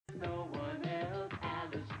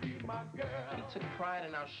took pride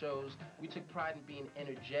in our shows. We took pride in being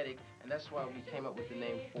energetic, and that's why we came up with the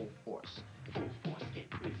name Full Force. Full Force, get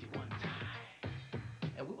busy one time.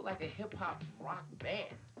 And we were like a hip-hop rock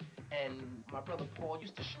band. And my brother Paul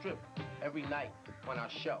used to strip every night on our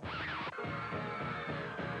show.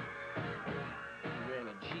 We were in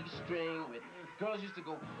a G-string with girls used to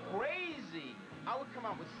go crazy. I would come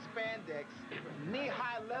out with spandex,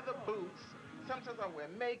 knee-high leather boots. Sometimes I wear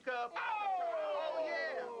makeup.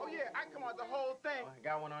 Oh yeah, I come out the whole thing. I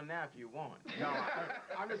got one on now if you want. No,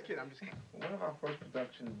 I'm just kidding. One of our first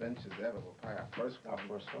production ventures ever, well, probably our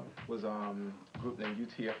first one, was a group named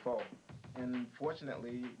UTFO. And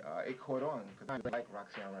fortunately, it caught on because I like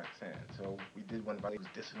Roxanne. So we did one about it was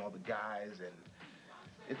dissing all the guys, and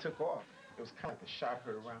it took off. It was kind of like a shot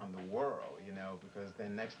heard around the world, you know, because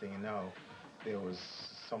then next thing you know, there was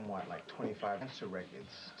somewhat like 25 answer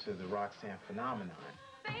records to the Roxanne phenomenon.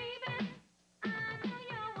 Baby,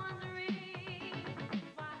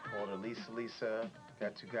 Called her Lisa,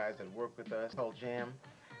 got two guys that worked with us, called Jam.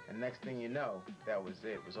 And next thing you know, that was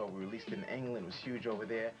it. It was over. Released in England. It was huge over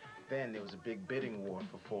there. Then there was a big bidding war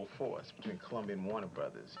for Full Force between Columbia and Warner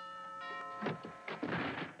Brothers.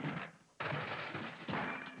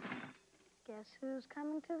 guess who's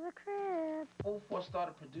coming to the crib? Full Force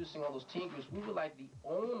started producing all those teen groups. We were like the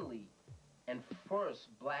only and first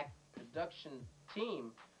black production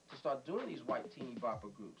team to start doing these white teeny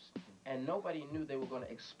bopper groups. And nobody knew they were going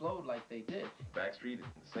to explode like they did. Backstreet,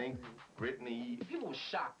 NSYNC, Britney. People were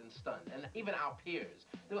shocked and stunned, and even our peers.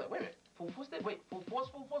 They were like, wait a minute, Full Force did? Wait, Full Force,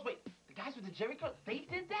 wait, the guys with the Jerry curls, they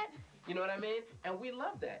did that? You know what I mean? And we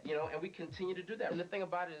love that, you know, and we continue to do that. And the thing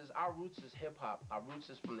about it is our roots is hip-hop. Our roots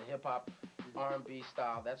is from the hip-hop, R&B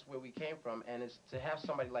style. That's where we came from. And it's to have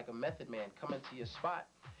somebody like a Method Man come into your spot,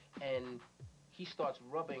 and he starts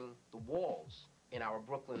rubbing the walls in our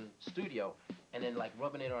Brooklyn studio, and then like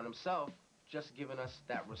rubbing it on himself, just giving us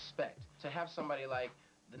that respect. To have somebody like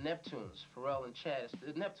the Neptunes, Pharrell and Chad,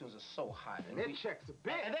 the Neptunes are so hot. And their checks are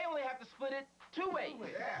big. And they only have to split it 2 ways.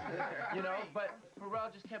 Yeah. You know, but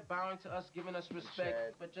Pharrell just kept bowing to us, giving us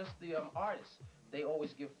respect. But just the artists, they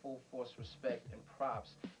always give Full Force respect and props,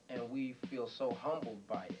 and we feel so humbled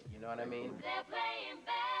by it, you know what I mean? They're playing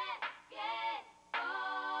basketball.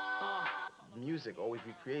 Music always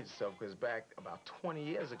recreates itself because back about 20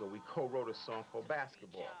 years ago, we co-wrote a song called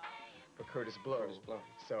Basketball for Curtis Blow. Curtis Blow.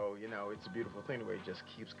 So, you know, it's a beautiful thing the way it just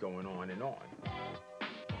keeps going on and on.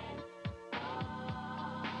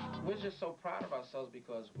 We're just so proud of ourselves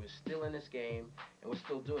because we're still in this game and we're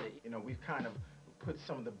still doing it. You know, we've kind of put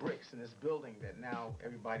some of the bricks in this building that now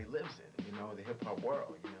everybody lives in, you know, the hip-hop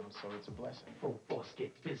world, you know, so it's a blessing. Full Force,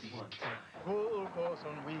 get busy one time. Full Force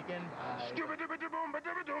on weekend.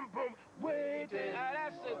 Skibba-dibba-dibba-boom-ba-dibba-dum-boom. Waiting.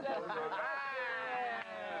 That's it.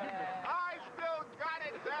 I still got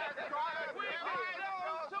it, Zach.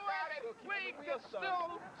 We can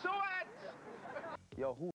still do it. Yo, who